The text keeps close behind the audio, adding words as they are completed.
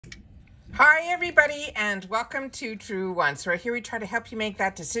Hi everybody and welcome to True Wants, where here we try to help you make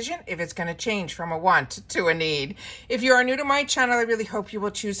that decision if it's going to change from a want to a need. If you are new to my channel, I really hope you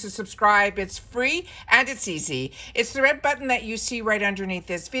will choose to subscribe. It's free and it's easy. It's the red button that you see right underneath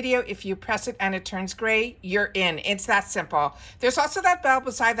this video. If you press it and it turns gray, you're in. It's that simple. There's also that bell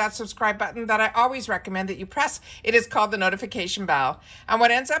beside that subscribe button that I always recommend that you press. It is called the notification bell. And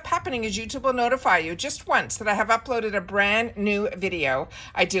what ends up happening is YouTube will notify you just once that I have uploaded a brand new video.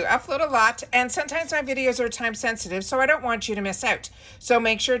 I do upload a lot, and sometimes my videos are time sensitive, so I don't want you to miss out. So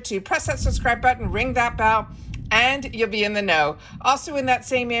make sure to press that subscribe button, ring that bell, and you'll be in the know. Also in that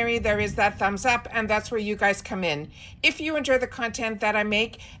same area, there is that thumbs up, and that's where you guys come in. If you enjoy the content that I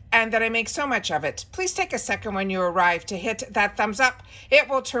make, and that I make so much of it, please take a second when you arrive to hit that thumbs up. It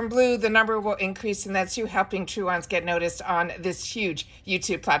will turn blue, the number will increase, and that's you helping True Ones get noticed on this huge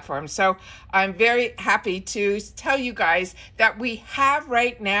YouTube platform. So I'm very happy to tell you guys that we have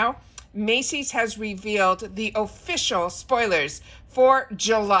right now, Macys has revealed the official spoilers for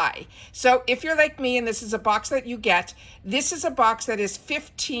July. So if you're like me and this is a box that you get, this is a box that is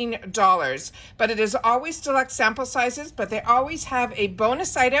 $15, but it is always deluxe sample sizes, but they always have a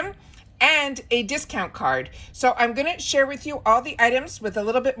bonus item and a discount card. So I'm going to share with you all the items with a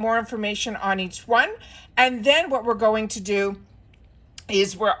little bit more information on each one. And then what we're going to do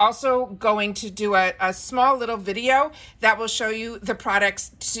is we're also going to do a small little video that will show you the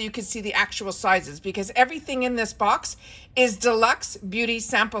products so you can see the actual sizes, because everything in this box is deluxe beauty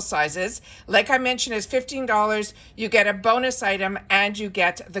sample sizes. Like I mentioned, is $15. You get a bonus item and you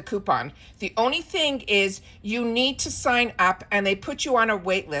get the coupon. The only thing is you need to sign up and they put you on a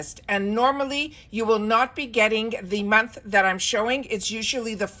wait list. And normally you will not be getting the month that I'm showing. It's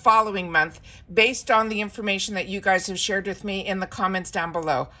usually the following month based on the information that you guys have shared with me in the comments down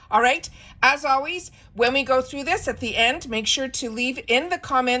below. All right. As always, when we go through this at the end, make sure to leave in the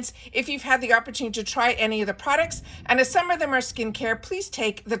comments if you've had the opportunity to try any of the products. And as some of them are skincare, please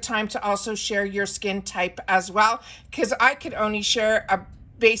take the time to also share your skin type as well, because I could only share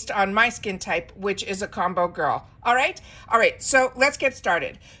based on my skin type, which is a combo girl. All right. So let's get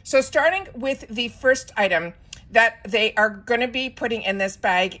started. So starting with the first item that they are going to be putting in this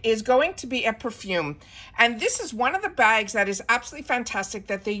bag is going to be a perfume. And this is one of the bags that is absolutely fantastic,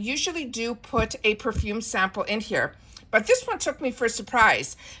 that they usually do put a perfume sample in here. But this one took me for a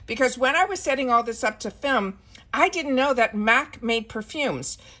surprise, because when I was setting all this up to film, I didn't know that MAC made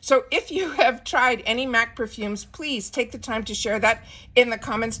perfumes. So if you have tried any MAC perfumes, please take the time to share that in the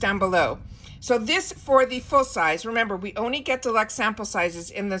comments down below. So this for the full size, remember we only get deluxe sample sizes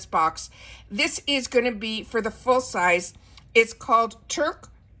in this box. This is going to be for the full size. It's called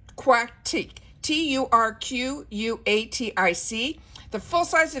Turquatic, Turquatic. The full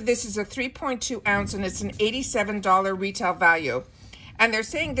size of this is a 3.2 ounce and it's an $87 retail value. And they're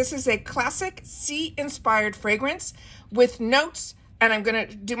saying this is a classic sea-inspired fragrance with notes, and I'm going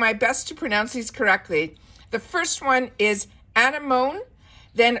to do my best to pronounce these correctly. The first one is anemone,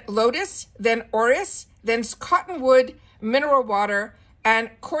 then lotus, then orris, then cottonwood, mineral water, and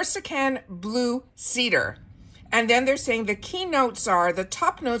Corsican blue cedar. And then they're saying the key notes are, the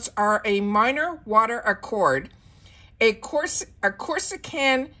top notes are a minor water accord, a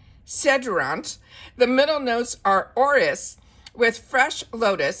Corsican cedrant. The middle notes are orris with fresh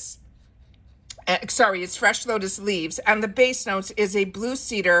lotus. It's fresh lotus leaves. And the base notes is a blue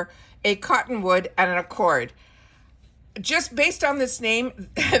cedar, a cottonwood, and an accord. Just based on this name,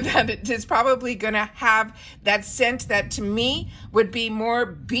 that it is probably going to have that scent that to me would be more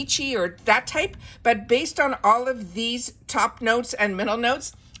beachy or that type. But based on all of these top notes and middle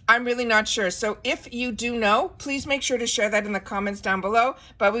notes, I'm really not sure. So if you do know, please make sure to share that in the comments down below,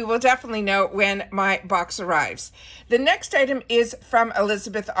 but we will definitely know when my box arrives. The next item is from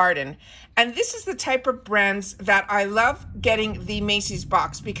Elizabeth Arden. And this is the type of brands that I love getting the Macys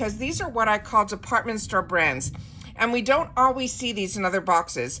box, because these are what I call department store brands. And we don't always see these in other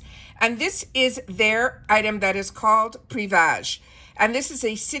boxes. And this is their item that is called Privage. And this is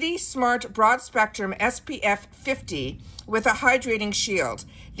a City Smart Broad Spectrum SPF 50 with a hydrating shield.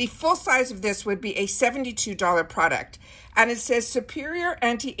 The full size of this would be a $72 product. And it says superior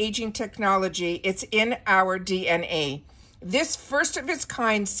anti-aging technology. It's in our DNA. This first of its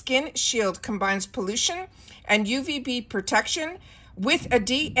kind skin shield combines pollution and UVB protection with a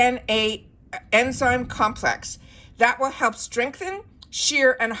DNA enzyme complex that will help strengthen,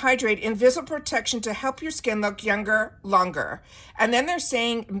 sheer, and hydrate invisible protection to help your skin look younger longer. And then they're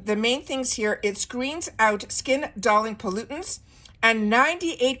saying the main things here, it screens out skin dulling pollutants and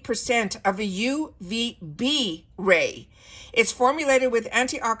 98% of a UVB ray. It's formulated with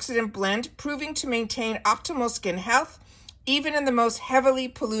antioxidant blend, proving to maintain optimal skin health even in the most heavily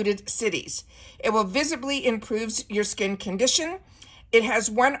polluted cities. It will visibly improve your skin condition. It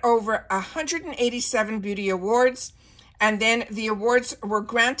has won over 187 beauty awards, and then the awards were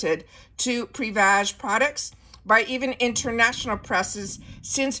granted to Privage products by even international presses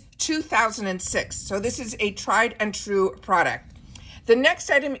since 2006. So this is a tried and true product. The next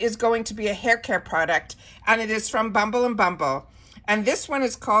item is going to be a hair care product, and it is from Bumble & Bumble. And this one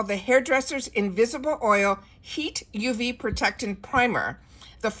is called the Hairdresser's Invisible Oil Heat UV Protectant Primer.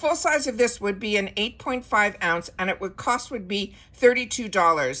 The full size of this would be an 8.5 ounce, and it would be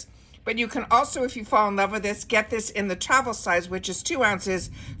 $32. But you can also, if you fall in love with this, get this in the travel size, which is 2 ounces,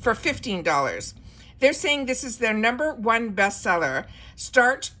 for $15. They're saying this is their #1 bestseller.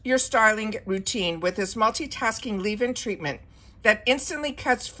 Start your styling routine with this multitasking leave-in treatment that instantly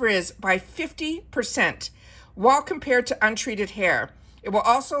cuts frizz by 50% while compared to untreated hair. It will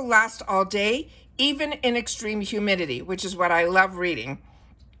also last all day, even in extreme humidity, which is what I love reading.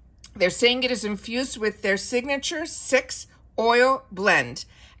 They're saying it is infused with their signature 6 oil blend,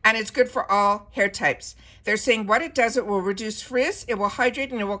 and it's good for all hair types. They're saying what it does, it will reduce frizz, it will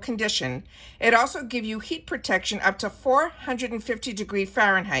hydrate, and it will condition. It also gives you heat protection up to 450 degrees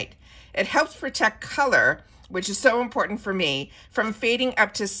Fahrenheit. It helps protect color, which is so important for me, from fading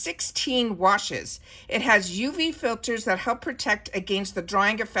up to 16 washes. It has UV filters that help protect against the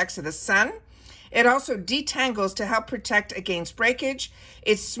drying effects of the sun. It also detangles to help protect against breakage.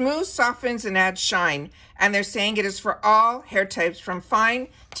 It smooths, softens, and adds shine. And they're saying it is for all hair types, from fine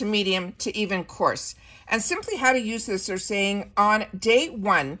to medium to even coarse. And simply how to use this, they're saying on day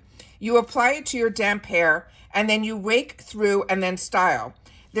 1, you apply it to your damp hair, and then you rake through and then style.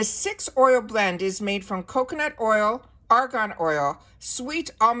 The 6 oil blend is made from coconut oil, argan oil,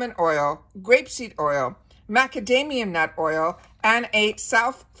 sweet almond oil, grapeseed oil, macadamia nut oil, and a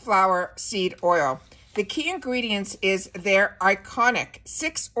safflower seed oil. The key ingredients is their iconic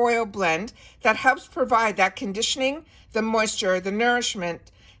 6 oil blend that helps provide that conditioning, the moisture, the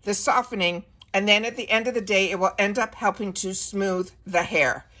nourishment, the softening, and then at the end of the day, it will end up helping to smooth the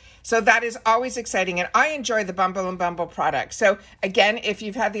hair. So that is always exciting, and I enjoy the Bumble & Bumble product. So again, if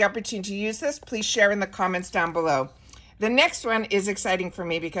you've had the opportunity to use this, please share in the comments down below. The next one is exciting for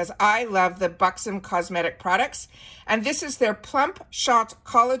me because I love the Buxom Cosmetic products, and this is their Plump Shot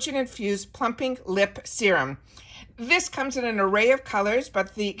Collagen Infused Plumping Lip Serum. This comes in an array of colors,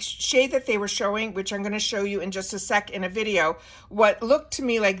 but the shade that they were showing, which I'm going to show you in just a sec in a video, what looked to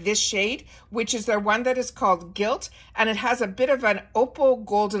me like this shade, which is their one that is called Gilt, and it has a bit of an opal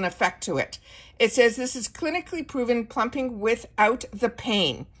golden effect to it. It says this is clinically proven plumping without the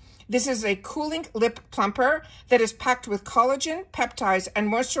pain. This is a cooling lip plumper that is packed with collagen, peptides,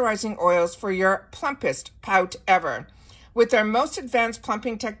 and moisturizing oils for your plumpest pout ever. With their most advanced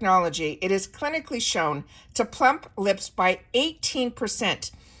plumping technology, it is clinically shown to plump lips by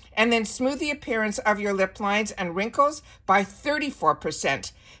 18% and then smooth the appearance of your lip lines and wrinkles by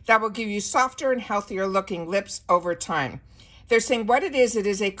 34%. That will give you softer and healthier looking lips over time. They're saying what it is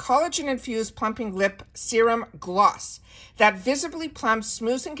a collagen-infused plumping lip serum gloss that visibly plumps,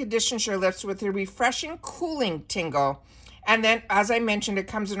 smooths, and conditions your lips with a refreshing, cooling tingle. And then, as I mentioned, it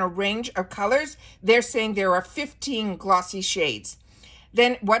comes in a range of colors. They're saying there are 15 glossy shades.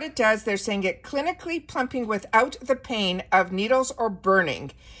 Then what it does, they're saying it clinically plumping without the pain of needles or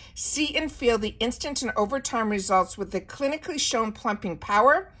burning. See and feel the instant and over time results with the clinically shown plumping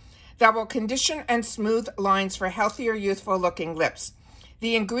power that will condition and smooth lines for healthier, youthful looking lips.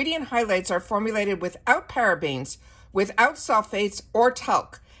 The ingredient highlights are formulated without parabens, without sulfates or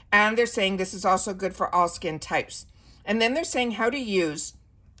talc. And they're saying this is also good for all skin types. And then they're saying how to use.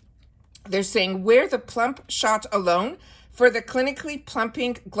 They're saying wear the plump shot alone for the clinically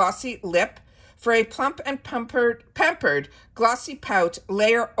plumping glossy lip. For a plump and pampered glossy pout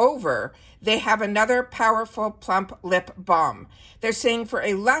layer over, they have another powerful plump lip balm. They're saying for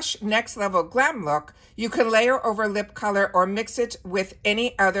a lush next level glam look, you can layer over lip color or mix it with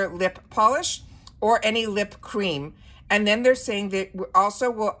any other lip polish or any lip cream. And then they're saying they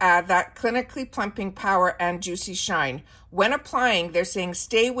also will add that clinically plumping power and juicy shine. When applying, they're saying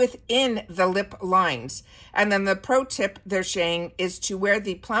stay within the lip lines. And then the pro tip they're saying is to wear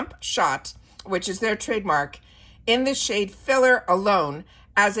the plump shot, which is their trademark, in the shade Filler alone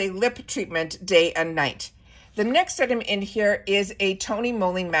as a lip treatment day and night. The next item in here is a Tony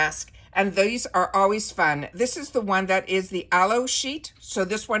Moly mask, and these are always fun. This is the one that is the aloe sheet. So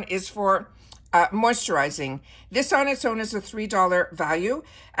this one is for moisturizing. This on its own is a $3 value,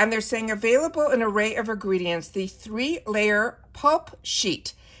 and they're saying available in an array of ingredients. The 3-layer pulp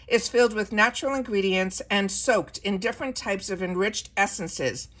sheet is filled with natural ingredients and soaked in different types of enriched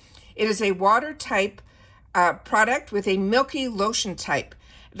essences. It is a water type product with a milky lotion type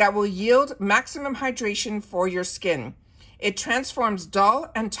that will yield maximum hydration for your skin. It transforms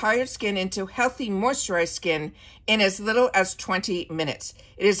dull and tired skin into healthy, moisturized skin in as little as 20 minutes.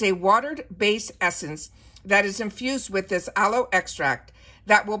 It is a watered base essence that is infused with this aloe extract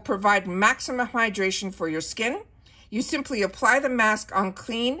that will provide maximum hydration for your skin. You simply apply the mask on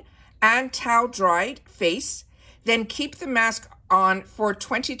clean and towel-dried face, then keep the mask on for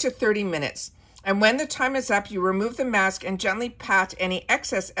 20 to 30 minutes. And when the time is up, you remove the mask and gently pat any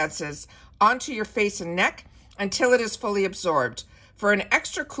excess essence onto your face and neck until it is fully absorbed. For an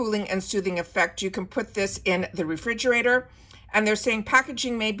extra cooling and soothing effect, you can put this in the refrigerator. And they're saying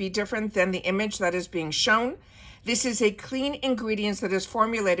packaging may be different than the image that is being shown. This is a clean ingredient that is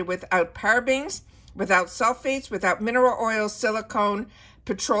formulated without parabens, without sulfates, without mineral oils, silicone,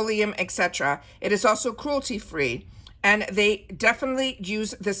 petroleum, etc. It is also cruelty-free. And they definitely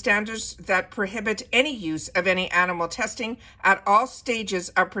use the standards that prohibit any use of any animal testing at all stages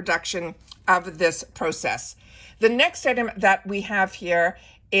of production of this process. The next item that we have here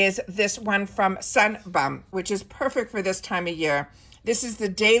is this one from Sunbum, which is perfect for this time of year. This is the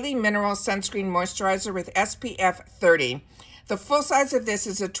Daily Mineral Sunscreen Moisturizer with SPF 30. The full size of this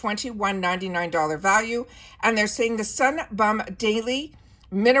is a $21.99 value, and they're saying the Sunbum Daily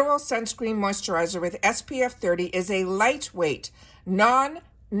Mineral Sunscreen Moisturizer with SPF 30 is a lightweight,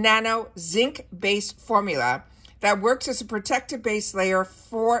 non-nano zinc-based formula that works as a protective base layer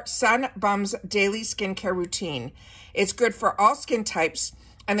for Sunbum's daily skincare routine. It's good for all skin types,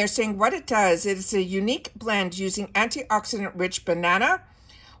 and they're saying what it does, it is a unique blend using antioxidant-rich banana,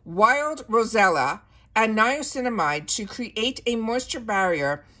 wild rosella, and niacinamide to create a moisture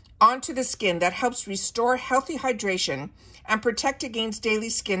barrier onto the skin that helps restore healthy hydration and protect against daily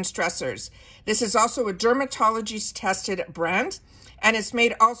skin stressors. This is also a dermatologist-tested brand, and it's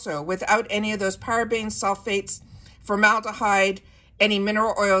made also without any of those parabens, sulfates, formaldehyde, any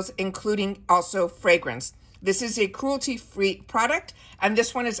mineral oils, including also fragrance. This is a cruelty-free product, and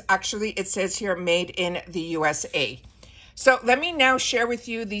this one is actually, it says here, made in the USA. So let me now share with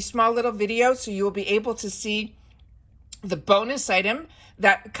you the small little video so you will be able to see the bonus item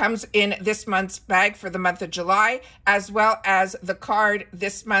that comes in this month's bag for the month of July, as well as the card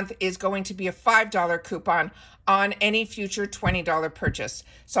this month is going to be a $5 coupon on any future $20 purchase.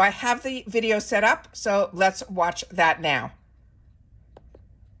 So I have the video set up, so let's watch that now.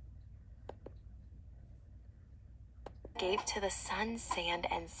 Escape to the sun, sand,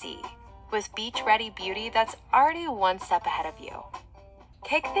 and sea with beach-ready beauty that's already one step ahead of you.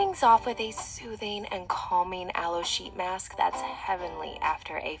 Kick things off with a soothing and calming aloe sheet mask that's heavenly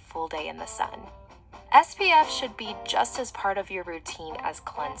after a full day in the sun. SPF should be just as part of your routine as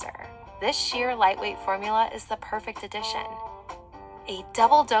cleanser. This sheer lightweight formula is the perfect addition. A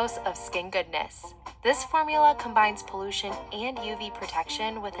double dose of skin goodness. This formula combines pollution and UV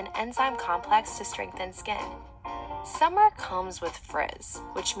protection with an enzyme complex to strengthen skin. Summer comes with frizz,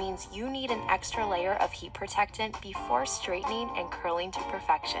 which means you need an extra layer of heat protectant before straightening and curling to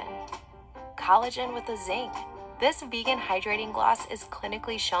perfection. Collagen with a zinc. This vegan hydrating gloss is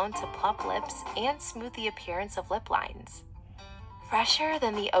clinically shown to plump lips and smooth the appearance of lip lines. Fresher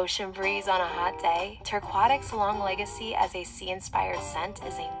than the ocean breeze on a hot day, Turquotic's long legacy as a sea-inspired scent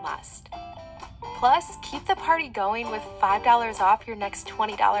is a must. Plus, keep the party going with $5 off your next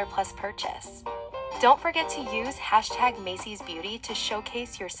 $20 plus purchase. Don't forget to use hashtag Macys Beauty to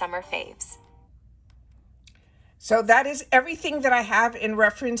showcase your summer faves. So that is everything that I have in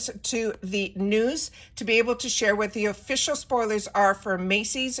reference to the news to be able to share what the official spoilers are for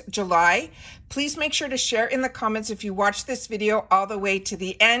Macys July. Please make sure to share in the comments if you watch this video all the way to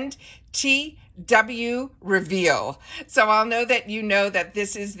the end. TW reveal. So I'll know that you know that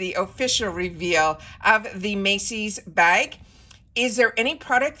this is the official reveal of the Macys bag. Is there any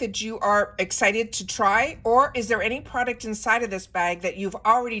product that you are excited to try, or is there any product inside of this bag that you've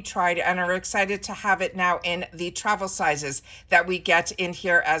already tried and are excited to have it now in the travel sizes that we get in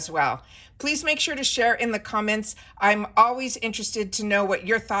here as well? Please make sure to share in the comments. I'm always interested to know what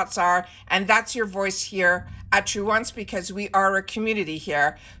your thoughts are, and that's your voice here at True Once, because we are a community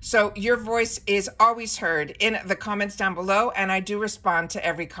here. So your voice is always heard in the comments down below, and I do respond to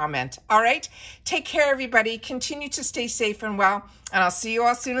every comment. All right, take care, everybody. Continue to stay safe and well, and I'll see you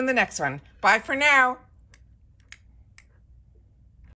all soon in the next one. Bye for now.